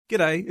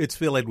G'day, it's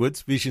Phil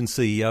Edwards, Vision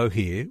CEO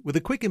here, with a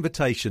quick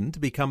invitation to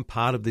become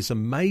part of this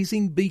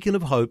amazing beacon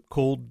of hope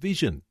called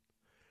Vision.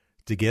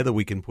 Together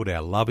we can put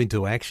our love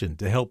into action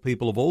to help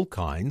people of all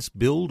kinds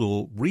build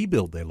or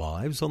rebuild their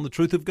lives on the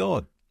truth of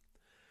God.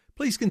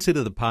 Please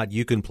consider the part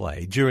you can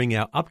play during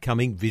our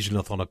upcoming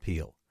Visionathon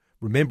appeal,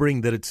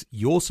 remembering that it's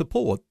your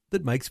support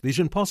that makes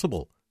Vision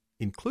possible,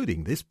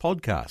 including this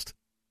podcast.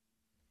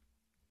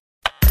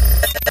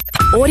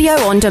 Audio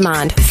on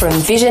demand from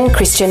Vision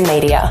Christian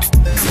Media.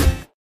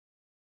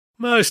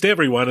 Most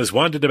everyone has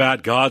wondered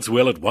about God's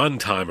will at one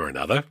time or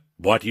another.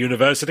 What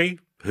university?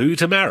 Who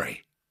to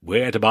marry?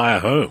 Where to buy a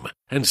home?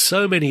 And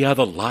so many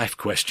other life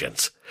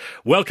questions.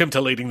 Welcome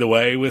to Leading the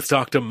Way with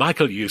Dr.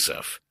 Michael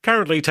Youssef,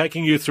 currently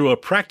taking you through a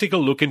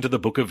practical look into the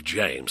book of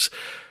James.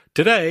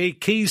 Today,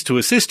 keys to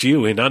assist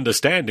you in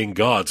understanding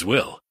God's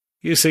will.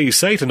 You see,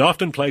 Satan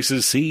often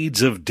places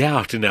seeds of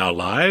doubt in our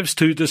lives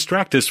to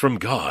distract us from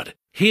God.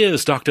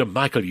 Here's Dr.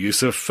 Michael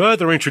Youssef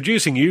further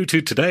introducing you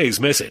to today's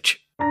message.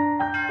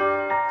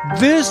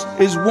 This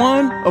is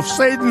one of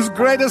Satan's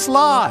greatest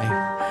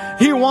lie.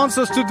 He wants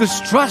us to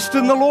distrust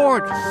in the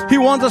Lord. He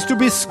wants us to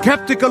be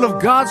skeptical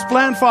of God's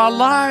plan for our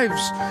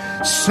lives.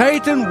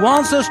 Satan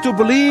wants us to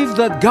believe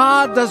that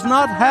God does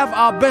not have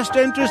our best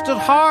interest at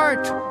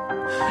heart.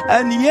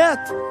 And yet,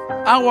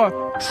 our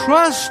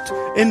trust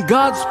in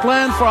God's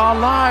plan for our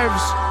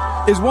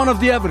lives is one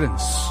of the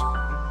evidence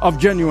of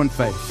genuine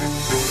faith.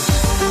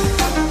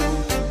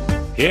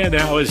 Here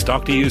now is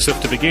Dr.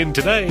 Youssef to begin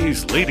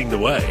today's Leading the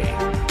Way.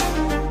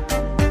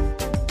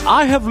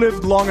 I have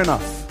lived long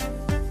enough,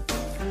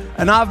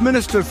 and I've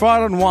ministered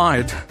far and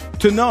wide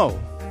to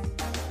know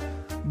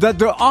that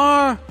there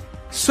are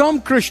some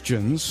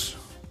Christians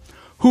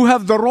who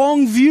have the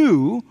wrong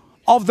view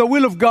of the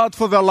will of God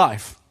for their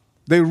life.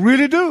 They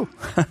really do.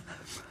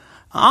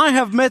 I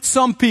have met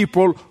some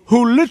people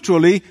who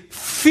literally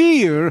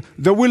fear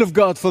the will of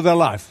God for their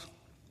life.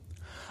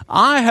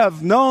 I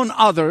have known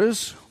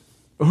others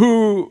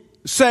who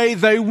say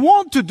they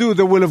want to do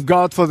the will of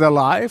God for their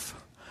life,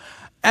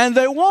 and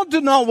they want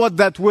to know what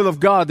that will of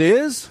God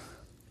is,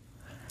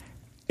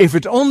 if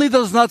it only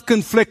does not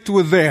conflict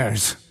with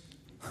theirs.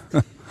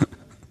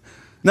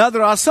 Now,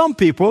 there are some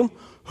people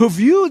who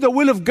view the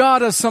will of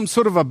God as some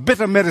sort of a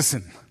bitter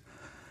medicine.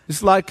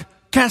 It's like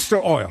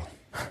castor oil.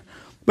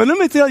 But let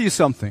me tell you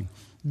something.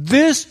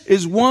 This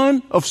is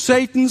one of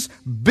Satan's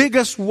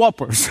biggest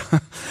whoppers.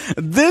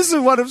 This is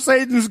one of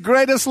Satan's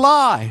greatest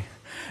lie.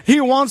 He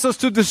wants us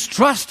to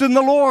distrust in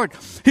the Lord.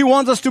 He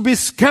wants us to be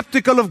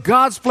skeptical of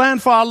God's plan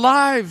for our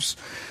lives.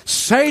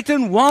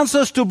 Satan wants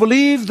us to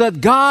believe that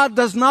God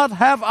does not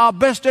have our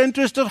best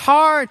interest at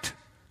heart.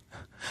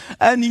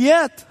 And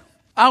yet,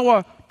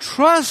 our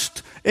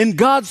trust in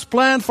God's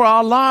plan for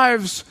our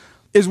lives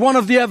is one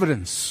of the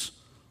evidence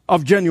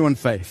of genuine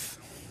faith.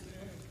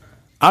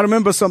 I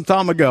remember some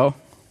time ago,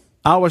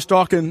 I was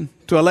talking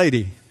to a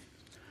lady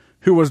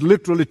who was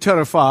literally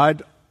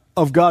terrified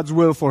of God's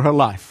will for her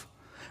life.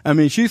 I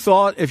mean, she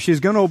thought if she's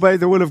going to obey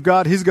the will of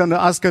God, He's going to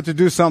ask her to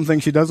do something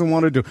she doesn't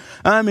want to do.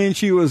 I mean,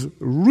 she was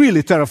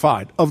really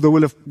terrified of the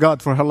will of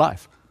God for her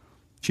life.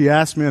 She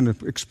asked me and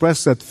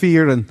expressed that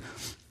fear, and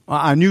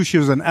I knew she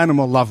was an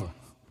animal lover.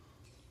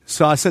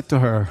 So I said to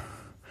her,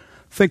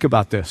 think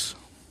about this.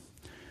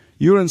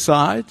 You're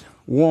inside,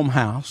 warm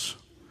house.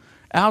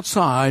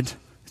 Outside,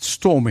 it's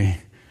stormy.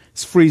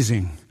 It's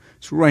freezing.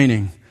 It's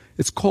raining.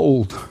 It's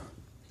cold.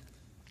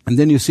 And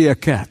then you see a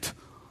cat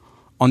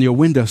on your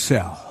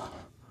windowsill.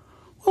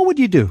 What would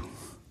you do?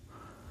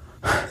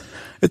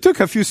 It took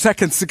a few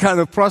seconds to kind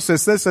of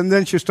process this, and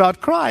then she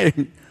started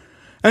crying.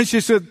 And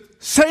she said,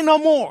 say no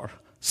more.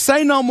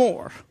 Say no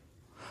more.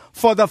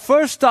 For the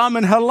first time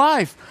in her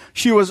life,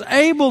 she was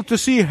able to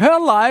see her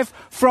life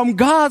from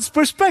God's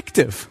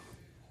perspective.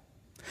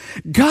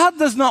 God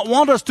does not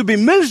want us to be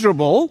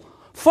miserable.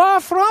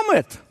 Far from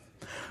it.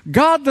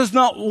 God does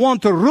not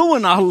want to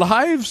ruin our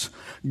lives.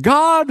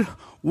 God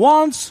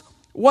wants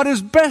what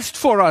is best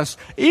for us,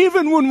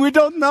 even when we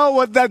don't know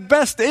what that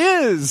best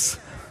is.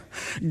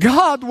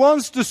 God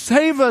wants to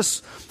save us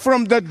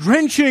from the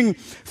drenching,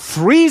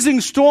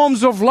 freezing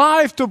storms of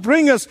life to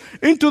bring us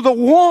into the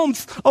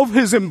warmth of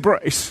His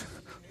embrace.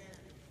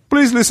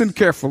 Please listen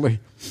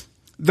carefully.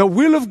 The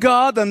will of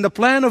God and the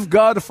plan of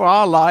God for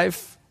our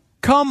life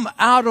come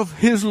out of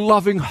His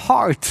loving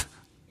heart.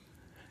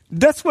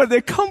 That's where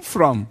they come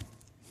from.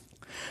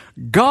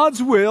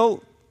 God's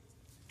will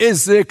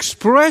is the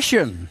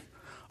expression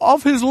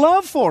of His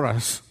love for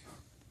us.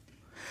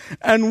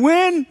 And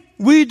when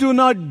we do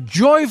not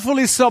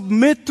joyfully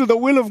submit to the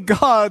will of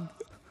God,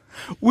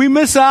 we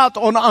miss out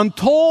on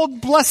untold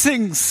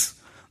blessings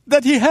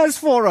that He has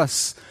for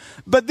us.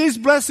 But these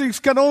blessings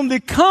can only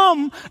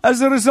come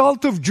as a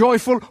result of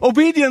joyful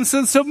obedience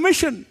and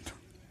submission.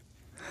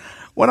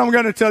 What I'm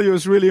going to tell you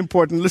is really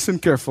important. Listen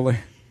carefully.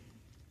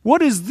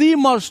 What is the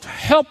most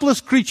helpless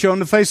creature on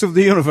the face of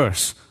the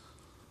universe?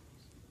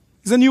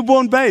 It's a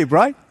newborn babe,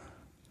 right?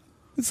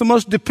 It's the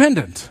most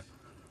dependent,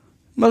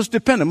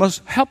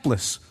 most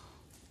helpless.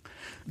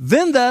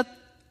 Then that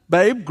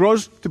babe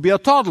grows to be a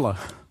toddler,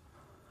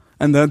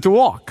 and then to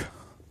walk,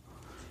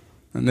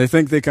 And they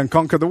think they can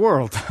conquer the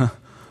world.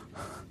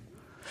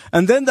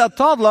 And then that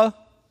toddler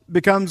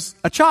becomes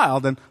a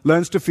child and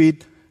learns to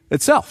feed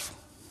itself.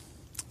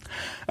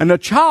 And a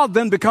child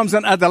then becomes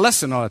an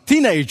adolescent or a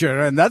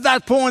teenager, and at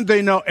that point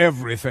they know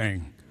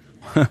everything.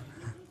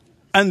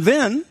 And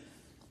then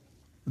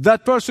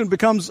that person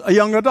becomes a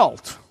young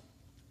adult.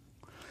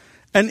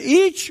 And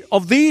each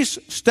of these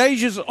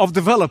stages of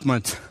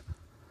development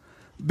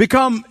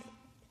become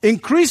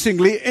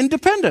increasingly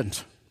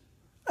independent.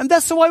 And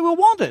that's the way we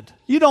want it.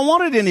 You don't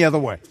want it any other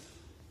way.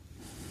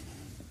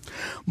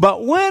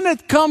 But when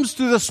it comes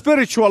to the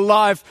spiritual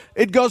life,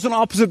 it goes in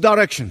opposite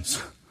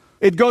directions.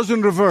 It goes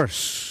in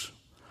reverse.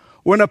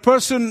 When a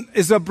person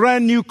is a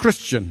brand new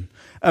Christian,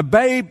 a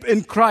babe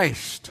in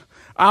Christ,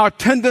 our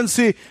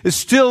tendency is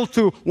still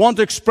to want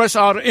to express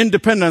our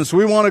independence.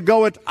 We want to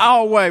go it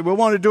our way. We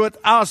want to do it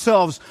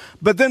ourselves.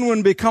 But then when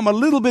we become a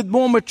little bit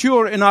more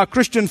mature in our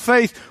Christian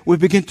faith, we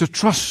begin to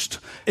trust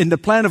in the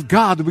plan of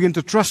God. We begin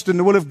to trust in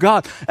the will of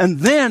God. And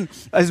then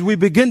as we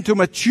begin to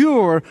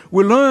mature,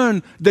 we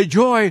learn the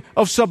joy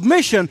of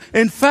submission.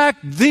 In fact,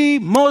 the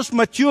most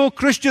mature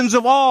Christians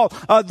of all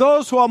are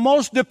those who are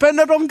most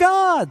dependent on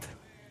God.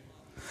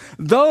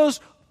 Those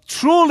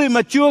truly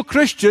mature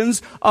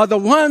Christians are the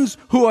ones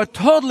who are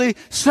totally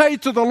say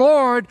to the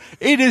Lord,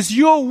 it is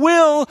your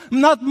will,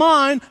 not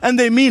mine, and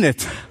they mean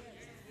it.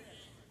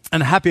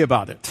 And happy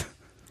about it.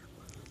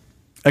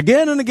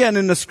 Again and again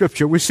in the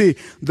scripture, we see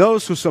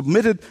those who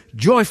submitted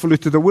joyfully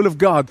to the will of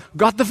God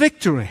got the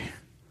victory.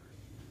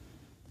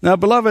 Now,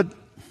 beloved,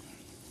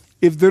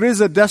 if there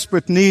is a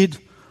desperate need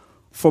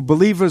for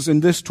believers in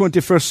this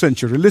 21st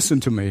century, listen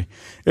to me.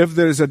 If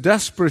there is a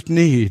desperate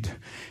need,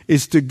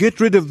 is to get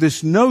rid of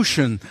this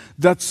notion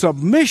that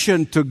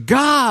submission to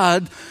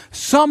God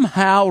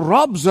somehow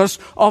robs us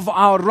of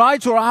our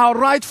rights or our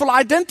rightful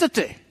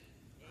identity.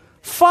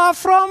 Far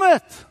from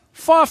it.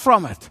 Far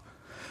from it.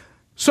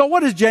 So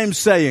what is James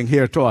saying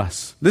here to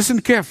us?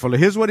 Listen carefully.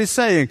 Here's what he's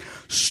saying.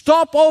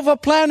 Stop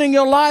over-planning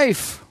your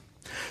life.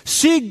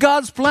 Seek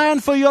God's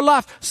plan for your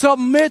life.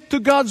 Submit to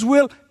God's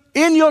will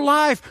in your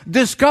life.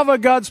 Discover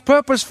God's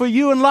purpose for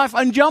you in life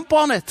and jump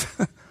on it.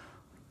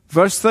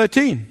 Verse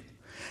 13.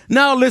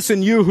 Now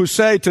listen, you who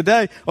say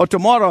today or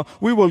tomorrow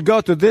we will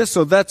go to this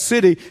or that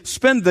city,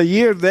 spend the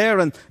year there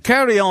and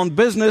carry on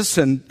business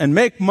and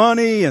make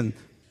money, and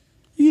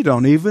you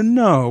don't even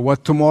know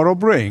what tomorrow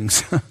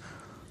brings.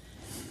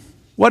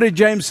 What is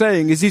James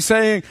saying? Is he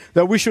saying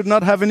that we should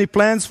not have any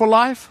plans for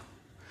life?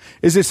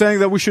 Is he saying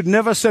that we should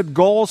never set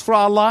goals for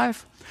our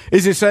life?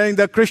 Is he saying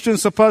that Christians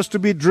are supposed to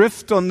be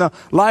drift on the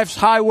life's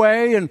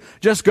highway and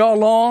just go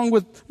along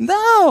with?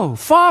 No,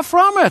 far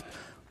from it.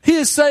 He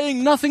is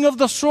saying nothing of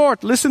the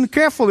sort. Listen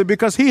carefully,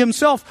 because he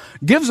himself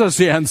gives us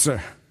the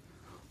answer.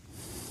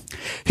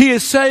 He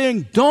is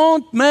saying,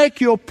 don't make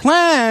your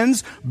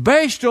plans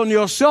based on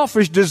your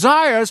selfish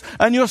desires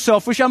and your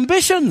selfish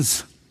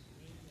ambitions.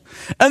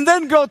 And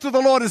then go to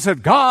the Lord and say,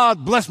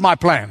 God, bless my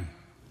plan.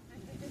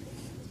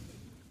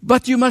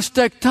 But you must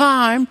take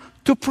time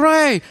to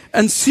pray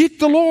and seek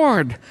the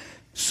Lord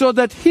so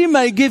that He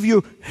may give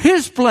you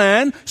His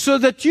plan so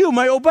that you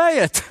may obey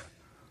it.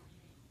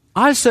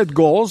 I set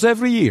goals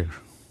every year.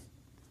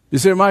 You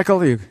say,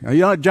 Michael, are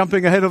you not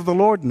jumping ahead of the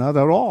Lord? Not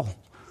at all.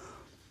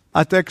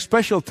 I take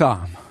special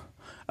time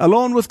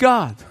alone with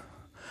God.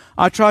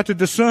 I try to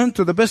discern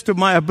to the best of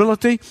my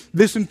ability,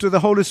 listen to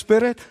the Holy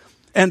Spirit,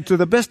 and to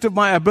the best of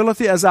my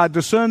ability as I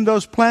discern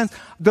those plans,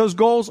 those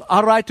goals,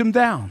 I write them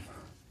down.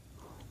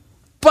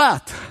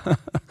 But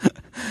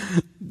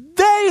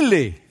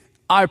daily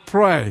I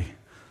pray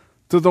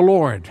to the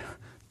Lord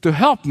to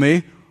help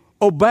me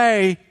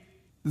obey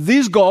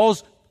these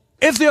goals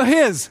if they're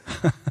His.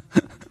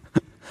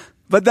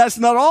 But that's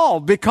not all,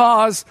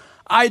 because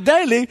I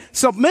daily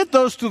submit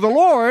those to the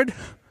Lord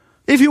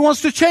if He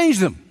wants to change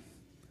them.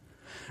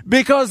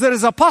 Because there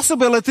is a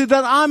possibility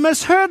that I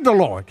misheard the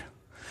Lord.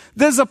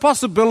 There's a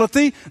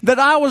possibility that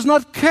I was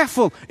not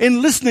careful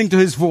in listening to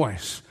His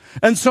voice.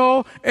 And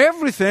so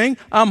everything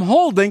I'm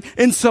holding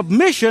in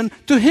submission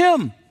to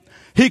Him.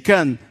 He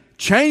can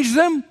change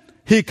them.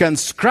 He can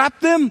scrap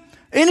them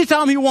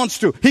anytime He wants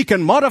to. He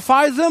can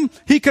modify them.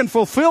 He can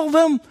fulfill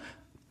them.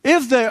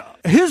 If they're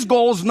His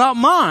goals, not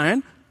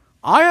mine,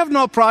 I have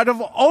no pride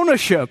of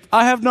ownership.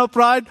 I have no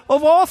pride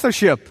of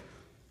authorship.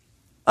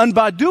 And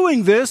by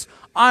doing this,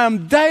 I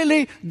am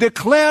daily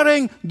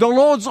declaring the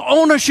Lord's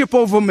ownership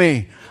over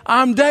me.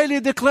 I'm daily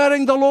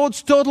declaring the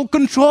Lord's total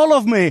control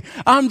of me.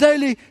 I'm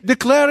daily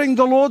declaring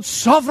the Lord's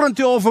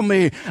sovereignty over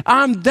me.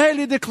 I'm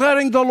daily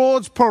declaring the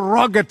Lord's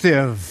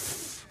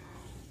prerogative.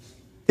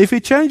 If He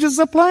changes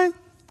the plan,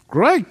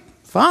 great,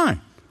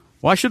 fine.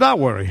 Why should I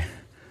worry?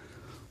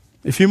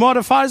 If He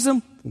modifies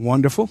them,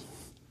 wonderful.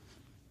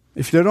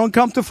 If they don't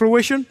come to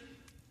fruition,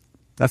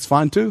 that's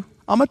fine too.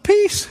 I'm at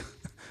peace.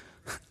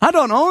 I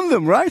don't own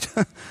them, right?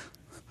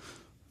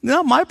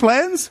 Not my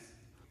plans.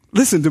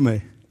 Listen to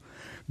me.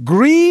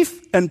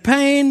 Grief and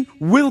pain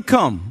will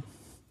come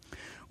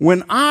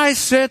when I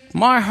set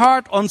my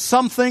heart on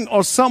something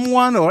or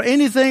someone or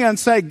anything and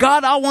say,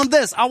 God, I want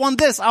this, I want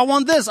this, I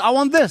want this, I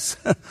want this.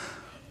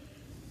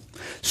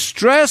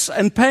 Stress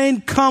and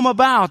pain come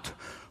about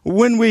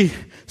when we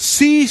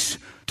cease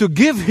to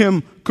give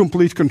Him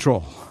complete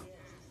control.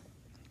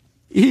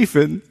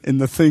 Even in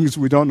the things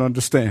we don't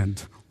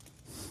understand.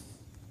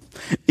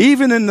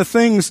 Even in the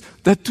things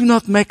that do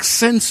not make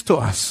sense to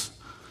us.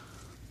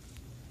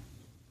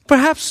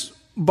 Perhaps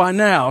by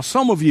now,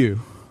 some of you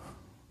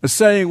are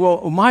saying,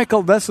 well,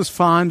 Michael, this is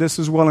fine, this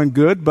is well and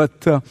good,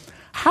 but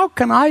how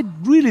can I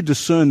really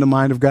discern the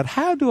mind of God?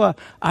 How do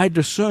I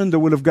discern the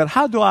will of God?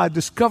 How do I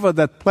discover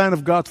that plan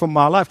of God for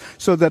my life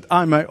so that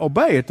I may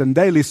obey it and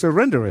daily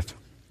surrender it?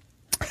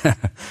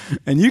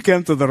 And you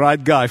came to the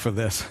right guy for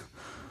this.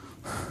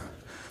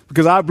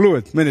 Because I blew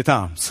it many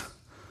times.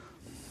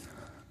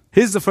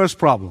 Here's the first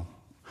problem.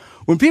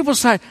 When people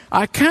say,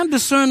 I can't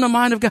discern the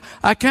mind of God,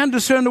 I can't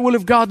discern the will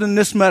of God in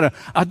this matter,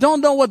 I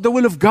don't know what the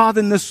will of God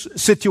in this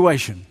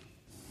situation.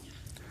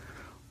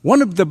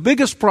 One of the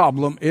biggest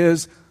problems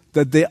is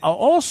that they are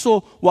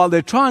also, while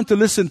they're trying to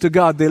listen to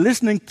God, they're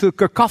listening to a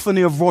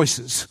cacophony of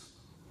voices.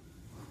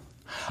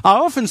 I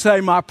often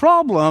say my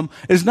problem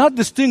is not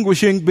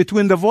distinguishing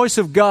between the voice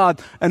of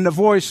God and the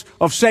voice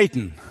of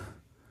Satan.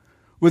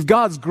 With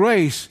God's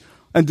grace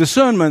and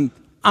discernment,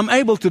 I'm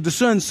able to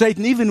discern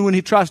Satan even when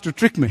he tries to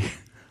trick me.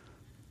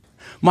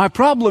 My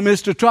problem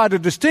is to try to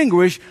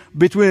distinguish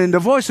between the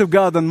voice of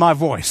God and my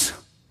voice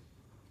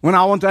when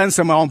I want to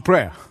answer my own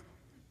prayer.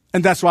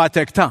 And that's why I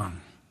take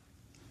time.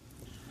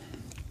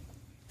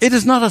 It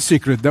is not a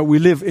secret that we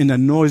live in a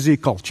noisy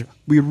culture.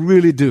 We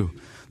really do.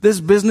 This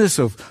business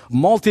of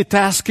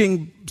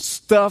multitasking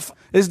stuff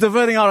is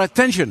diverting our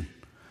attention.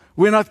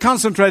 We're not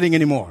concentrating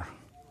anymore.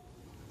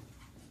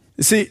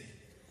 You see,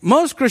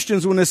 most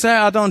Christians, when they say,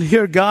 I don't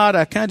hear God,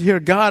 I can't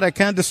hear God, I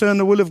can't discern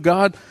the will of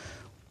God,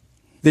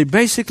 they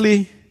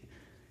basically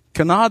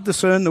cannot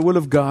discern the will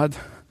of God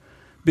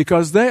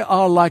because they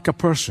are like a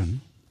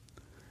person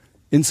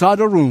inside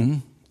a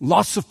room,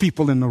 lots of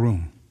people in the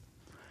room,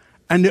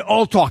 and they're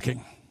all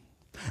talking.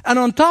 And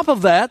on top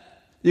of that,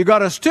 you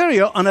got a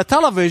stereo and a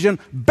television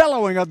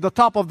bellowing at the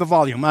top of the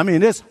volume. I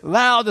mean, it's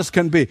loud as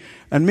can be.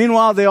 And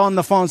meanwhile, they're on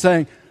the phone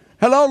saying,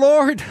 hello,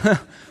 Lord,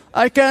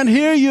 I can't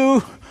hear you.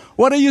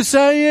 What are you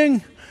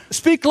saying?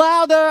 Speak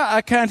louder.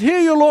 I can't hear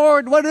you,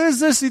 Lord. What is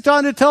this you're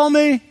trying to tell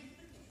me?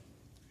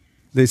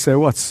 They say,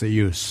 what's the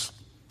use?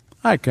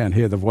 I can't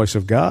hear the voice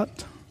of God.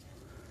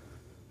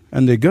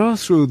 And they go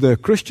through their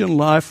Christian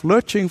life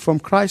lurching from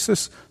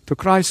crisis to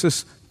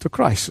crisis to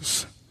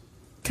crisis.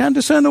 Can't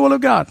discern the will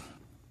of God.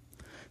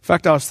 In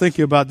fact, I was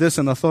thinking about this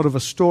and I thought of a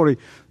story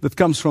that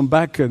comes from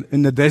back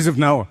in the days of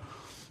Noah.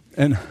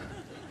 And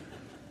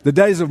the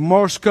days of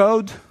Morse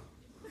code.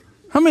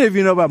 How many of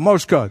you know about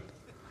Morse code?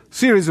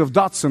 Series of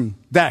dots and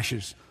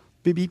dashes.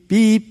 Beep, beep,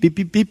 beep, beep,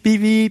 beep, beep,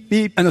 beep, beep,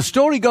 beep. And the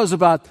story goes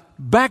about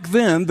back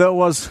then there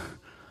was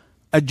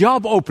a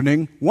job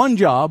opening, one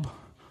job,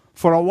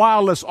 for a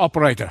wireless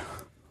operator.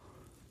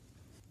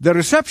 The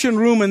reception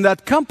room in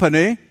that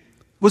company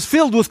was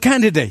filled with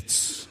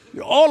candidates.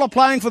 All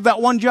applying for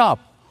that one job.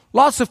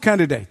 Lots of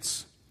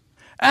candidates.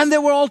 And they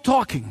were all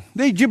talking.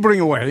 They gibbering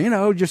away,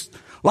 just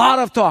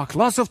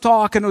lots of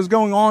talk, and it was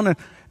going on,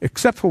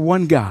 except for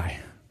one guy.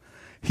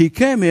 He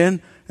came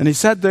in, and he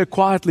sat there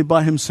quietly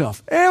by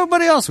himself.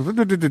 Everybody else,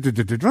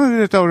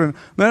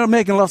 they're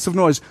making lots of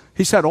noise.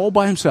 He sat all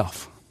by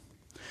himself.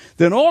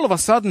 Then all of a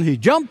sudden, he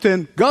jumped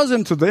in, goes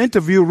into the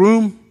interview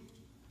room.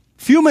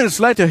 A few minutes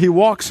later, he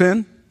walks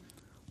in,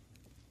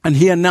 and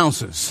he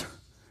announces,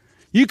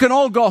 you can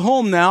all go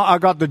home now, I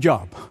got the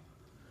job.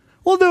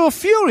 Well, they were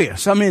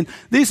furious. I mean,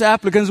 these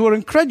applicants were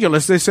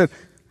incredulous. They said,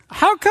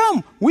 how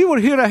come? We were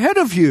here ahead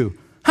of you.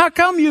 How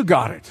come you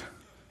got it?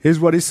 Here's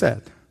what he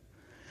said.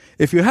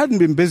 If you hadn't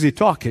been busy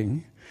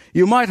talking,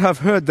 you might have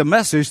heard the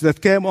message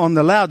that came on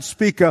the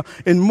loudspeaker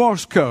in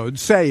Morse code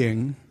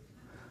saying,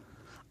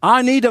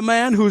 I need a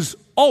man who's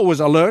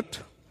always alert,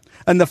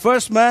 and the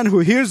first man who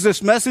hears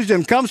this message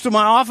and comes to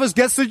my office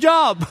gets the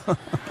job.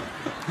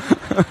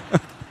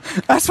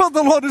 That's what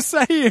the Lord is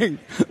saying.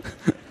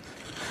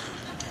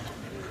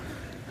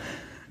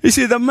 You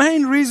see, the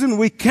main reason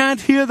we can't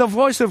hear the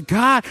voice of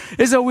God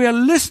is that we are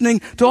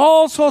listening to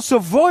all sorts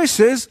of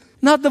voices,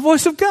 not the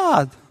voice of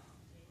God.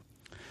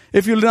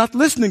 If you're not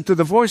listening to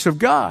the voice of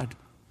God,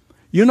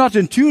 you're not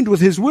in tune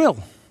with His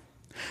will.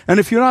 And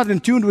if you're not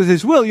in tune with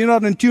His will, you're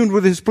not in tune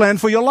with His plan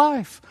for your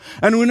life.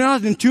 And when you're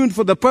not in tune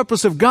for the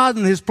purpose of God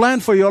and His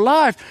plan for your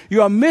life,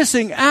 you are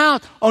missing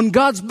out on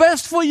God's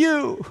best for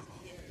you.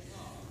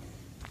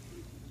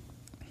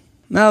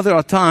 Now, there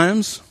are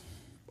times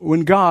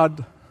when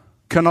God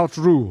cannot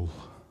rule.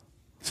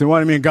 So what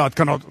do you mean God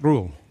cannot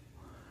rule?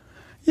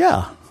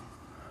 Yeah.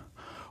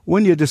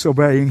 When you're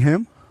disobeying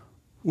Him,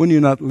 when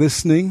you're not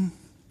listening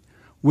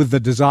with the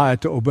desire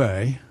to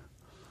obey,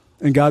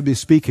 and God be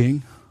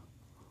speaking,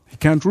 He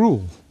can't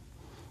rule.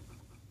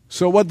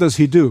 So what does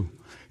He do?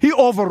 He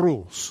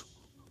overrules.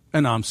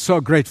 And I'm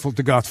so grateful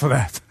to God for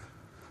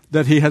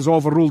that He has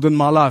overruled in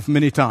my life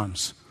many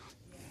times.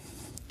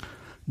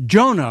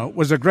 Jonah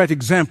was a great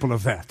example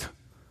of that.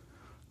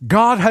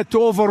 God had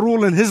to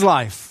overrule in his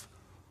life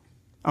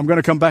I'm going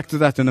to come back to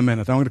that in a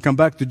minute. I'm going to come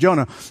back to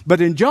Jonah.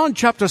 But in John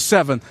chapter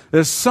 7,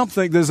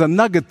 there's a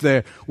nugget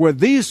there where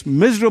these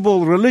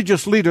miserable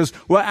religious leaders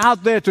were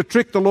out there to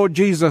trick the Lord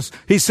Jesus.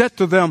 He said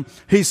to them,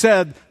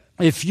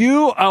 if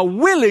you are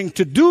willing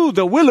to do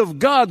the will of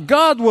God,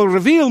 God will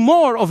reveal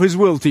more of His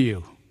will to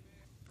you.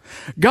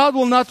 God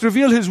will not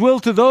reveal His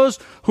will to those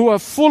who are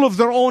full of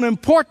their own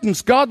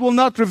importance. God will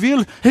not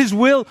reveal His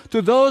will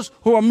to those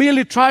who are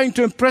merely trying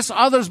to impress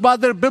others by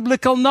their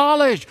biblical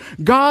knowledge.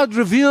 God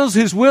reveals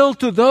His will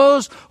to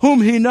those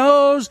whom He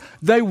knows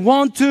they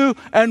want to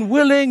and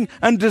willing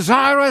and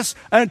desirous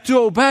and to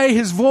obey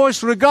His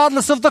voice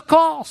regardless of the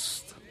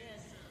cost.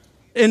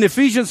 In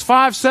Ephesians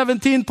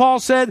 5:17, Paul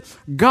said,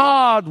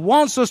 God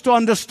wants us to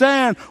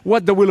understand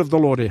what the will of the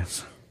Lord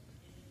is.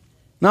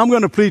 Now I'm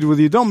going to plead with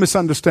you, don't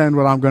misunderstand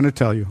what I'm going to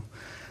tell you.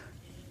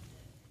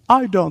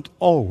 I don't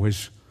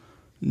always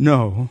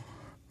know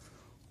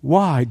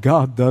why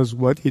God does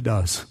what He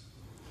does.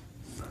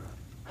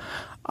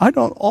 I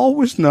don't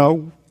always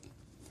know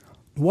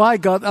why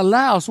God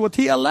allows what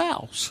He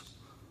allows.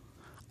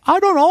 I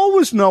don't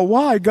always know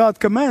why God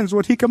commands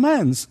what He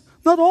commands.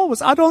 Not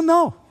always, I don't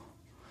know.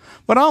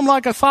 But I'm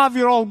like a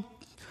 5-year-old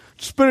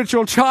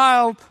spiritual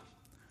child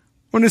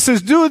when He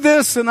says, do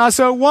this, and I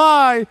say,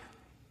 why?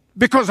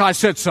 Because I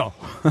said so.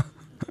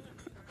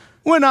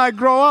 When I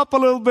grow up a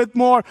little bit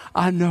more,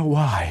 I know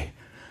why.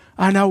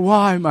 I know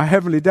why my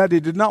heavenly daddy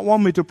did not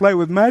want me to play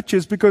with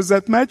matches, because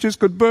that matches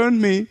could burn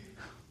me.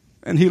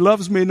 And He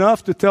loves me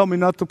enough to tell me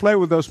not to play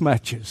with those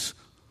matches.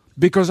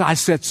 Because I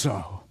said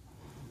so.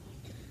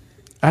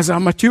 As I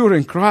mature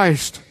in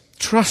Christ,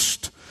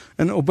 trust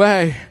and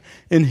obey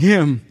in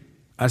Him,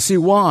 I see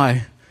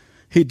why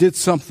He did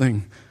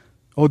something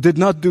or did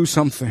not do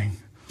something.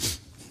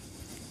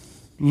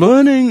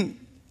 Learning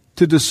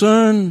to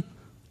discern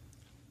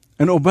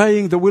and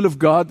obeying the will of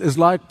God is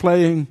like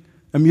playing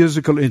a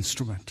musical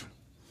instrument.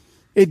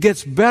 It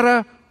gets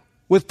better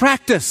with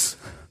practice.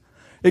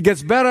 It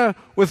gets better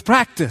with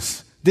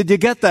practice. Did you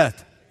get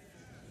that?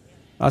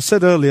 I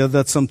said earlier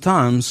that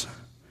sometimes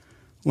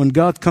when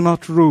God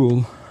cannot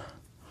rule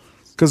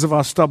because of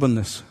our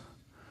stubbornness,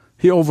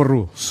 He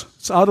overrules.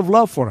 It's out of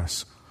love for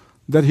us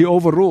that He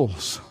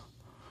overrules.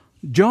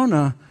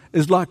 Jonah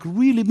is like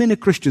really many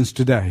Christians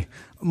today.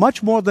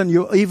 Much more than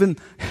you even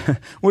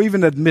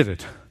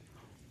admitted.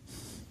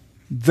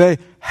 They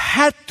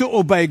had to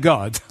obey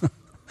God.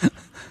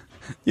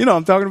 You know what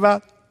I'm talking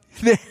about?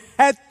 They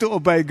had to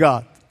obey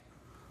God.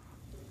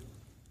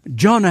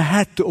 Jonah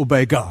had to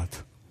obey God.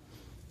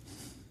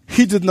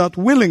 He did not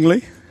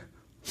willingly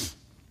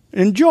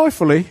and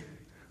joyfully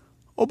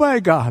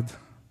obey God.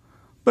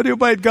 But he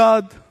obeyed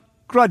God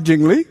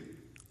grudgingly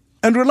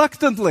and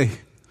reluctantly.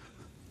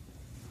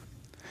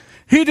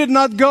 He did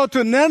not go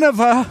to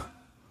Nineveh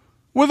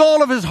with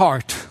all of his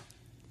heart.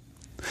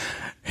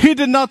 He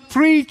did not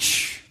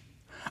preach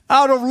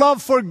out of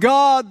love for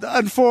God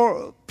and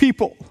for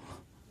people.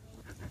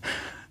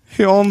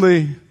 He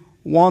only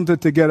wanted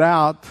to get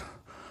out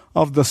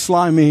of the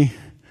slimy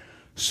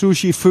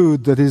sushi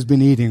food that he's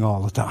been eating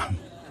all the time.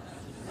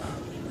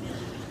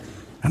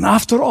 And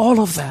after all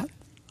of that,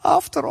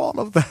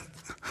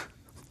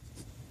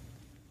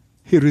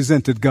 he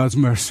resented God's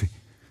mercy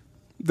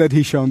that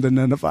He shown the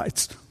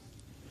Ninevites.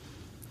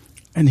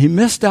 And he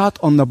missed out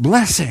on the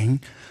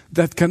blessing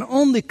that can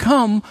only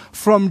come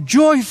from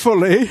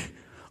joyfully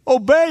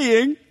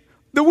obeying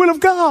the will of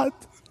God.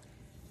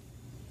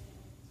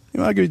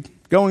 You might be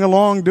going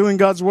along doing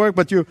God's work,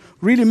 but you're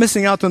really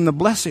missing out on the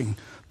blessing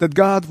that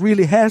God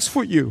really has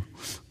for you.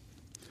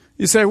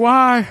 You say,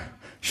 why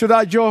should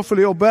I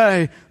joyfully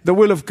obey the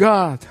will of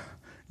God?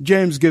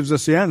 James gives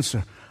us the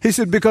answer. He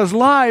said, because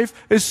life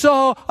is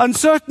so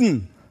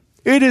uncertain.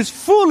 It is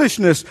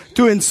foolishness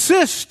to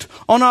insist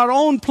on our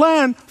own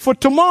plan for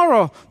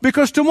tomorrow,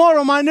 because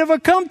tomorrow might never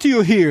come to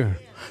you here.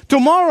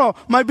 Tomorrow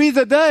might be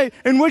the day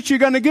in which you're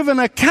going to give an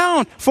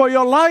account for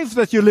your life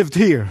that you lived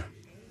here.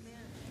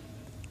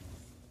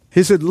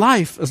 He said,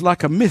 life is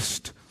like a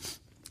mist.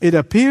 It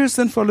appears,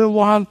 and for a little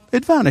while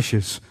it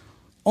vanishes.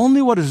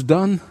 Only what is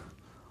done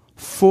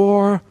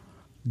for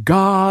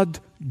God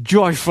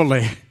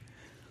joyfully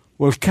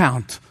will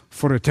count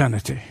for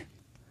eternity.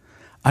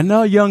 I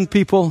know young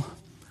people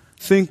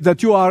think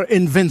that you are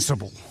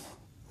invincible.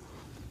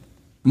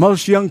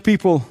 Most young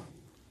people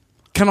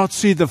cannot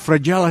see the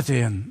fragility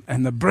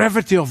and the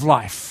brevity of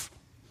life.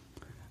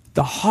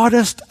 The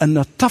hardest and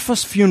the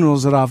toughest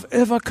funerals that I've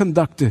ever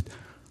conducted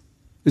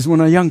is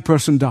when a young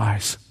person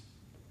dies.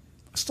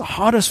 It's the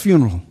hardest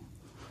funeral.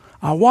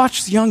 I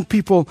watch young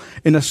people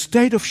in a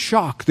state of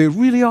shock. They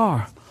really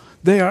are.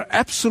 They are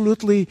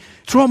absolutely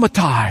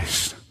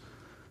traumatized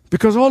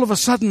because all of a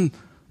sudden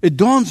it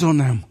dawns on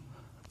them,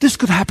 this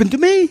could happen to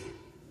me.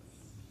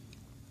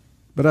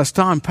 But as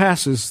time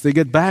passes, they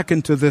get back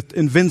into the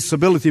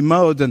invincibility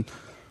mode and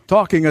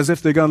talking as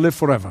if they're going to live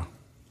forever.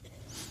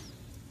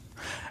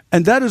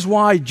 And that is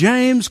why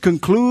James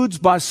concludes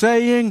by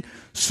saying,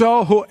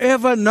 so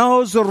whoever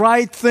knows the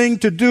right thing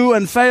to do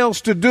and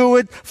fails to do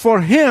it,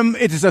 for him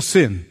it is a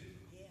sin.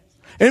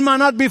 It might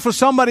not be for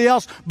somebody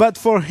else, but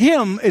for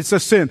him it's a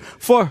sin.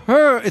 For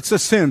her it's a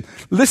sin.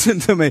 Listen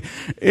to me.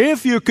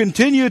 If you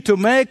continue to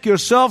make your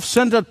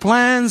self-centered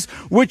plans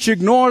which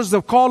ignores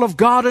the call of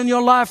God in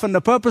your life and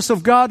the purpose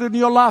of God in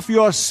your life,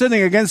 you are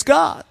sinning against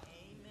God.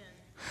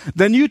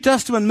 The New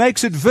Testament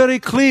makes it very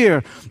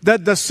clear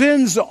that the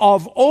sins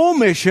of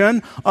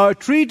omission are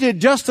treated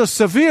just as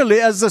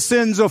severely as the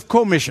sins of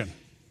commission.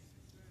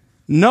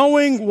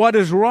 Knowing what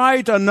is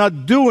right and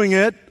not doing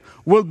it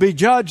will be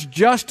judged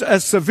just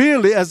as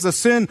severely as the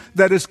sin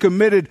that is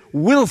committed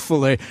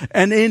willfully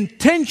and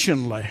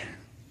intentionally.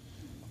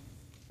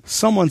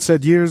 Someone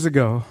said years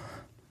ago,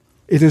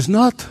 it is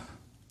not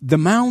the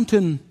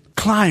mountain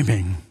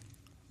climbing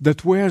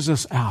that wears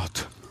us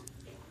out,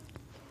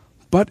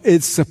 but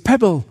it's a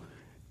pebble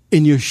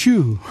in your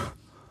shoe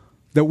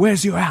that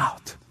wears you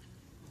out.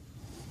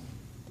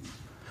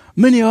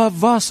 Many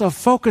of us are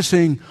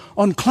focusing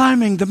on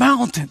climbing the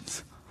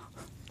mountains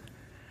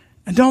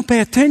and don't pay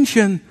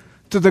attention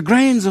to the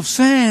grains of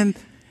sand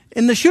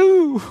in the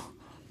shoe.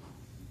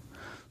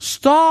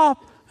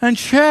 Stop and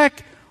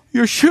check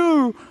your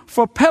shoe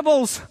for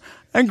pebbles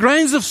and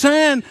grains of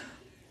sand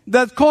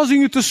that causing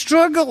you to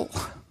struggle.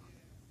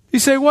 You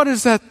say, what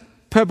is that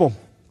pebble?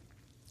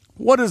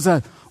 What is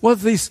that? What are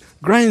these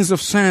grains of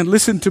sand?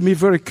 Listen to me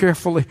very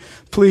carefully,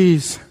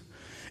 please.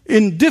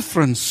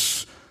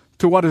 Indifference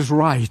to what is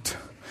right.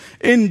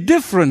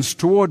 Indifference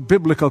toward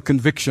biblical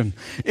conviction.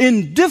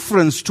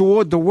 Indifference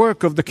toward the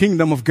work of the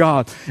kingdom of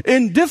God.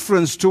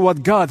 Indifference to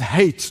what God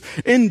hates.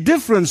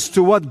 Indifference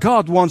to what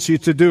God wants you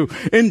to do.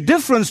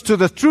 Indifference to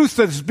the truth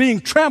that is being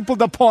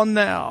trampled upon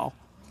now.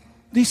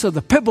 These are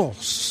the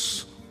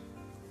pebbles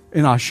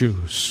in our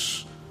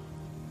shoes.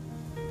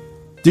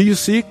 Do you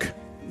seek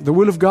the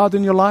will of God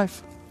in your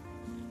life?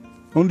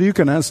 Only you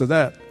can answer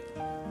that.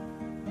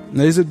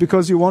 Now, is it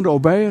because you want to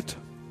obey it?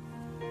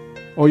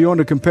 Or you want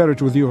to compare it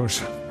with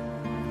yours?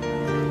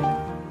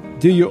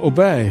 Do you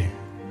obey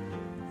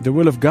the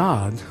will of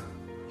God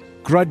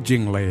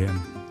grudgingly and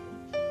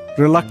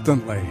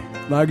reluctantly?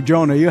 Like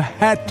Jonah, you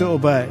had to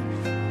obey.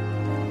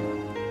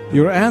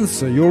 Your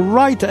answer, your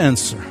right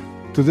answer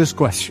to this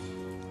question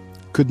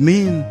could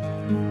mean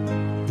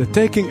the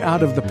taking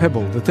out of the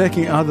pebble, the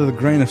taking out of the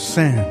grain of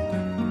sand,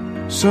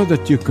 so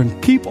that you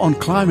can keep on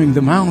climbing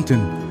the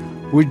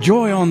mountain with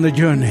joy on the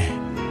journey.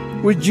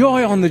 With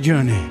joy on the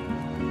journey.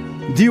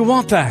 Do you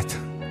want that?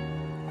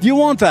 Do you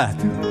want that?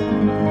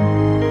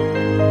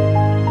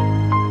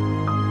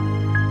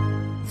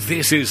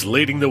 This is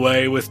Leading the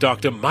Way with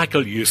Dr.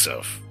 Michael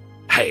Youssef.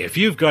 Hey, if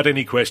you've got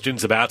any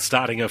questions about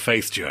starting a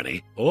faith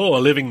journey or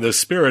living the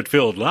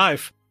Spirit-filled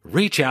life,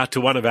 reach out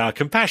to one of our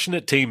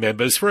compassionate team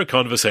members for a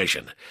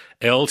conversation.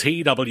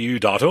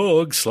 ltw.org/Jesus.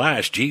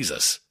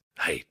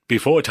 Hey,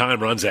 before time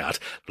runs out,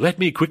 let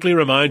me quickly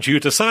remind you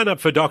to sign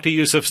up for Dr.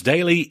 Youssef's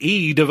daily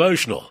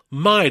e-devotional,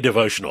 My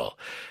Devotional.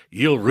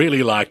 You'll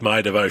really like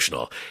My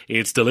Devotional.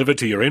 It's delivered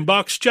to your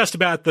inbox just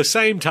about the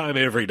same time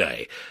every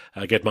day.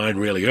 I get mine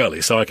really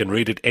early so I can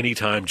read it any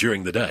time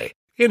during the day.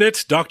 In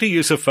it, Dr.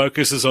 Youssef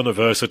focuses on a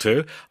verse or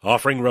two,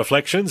 offering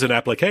reflections and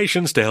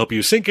applications to help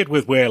you sync it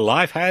with where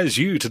life has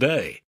you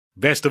today.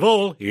 Best of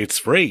all, it's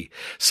free.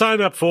 Sign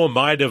up for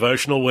My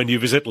Devotional when you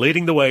visit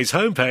Leading the Way's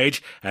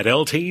homepage at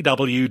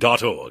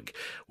ltw.org.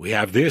 We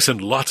have this and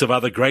lots of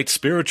other great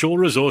spiritual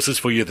resources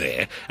for you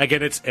there.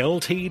 Again, it's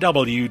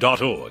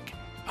ltw.org.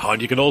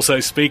 And you can also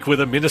speak with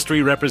a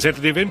ministry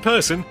representative in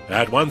person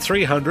at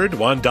 1300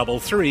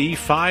 133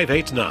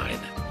 589.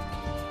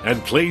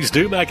 And please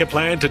do make a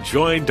plan to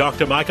join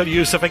Dr. Michael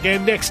Youssef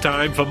again next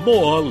time for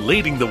more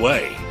Leading the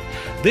Way.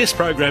 This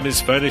program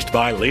is furnished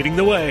by Leading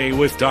the Way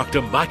with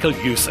Dr. Michael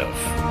Youssef.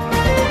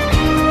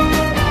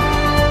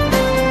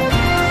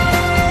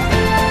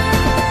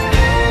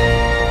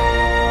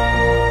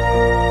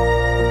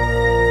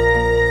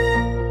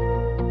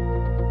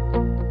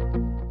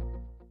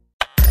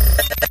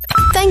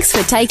 Thanks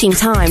for taking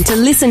time to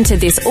listen to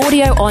this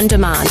audio on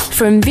demand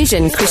from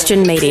Vision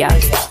Christian Media.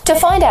 To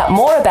find out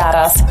more about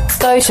us,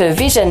 go to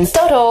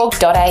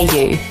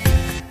vision.org.au.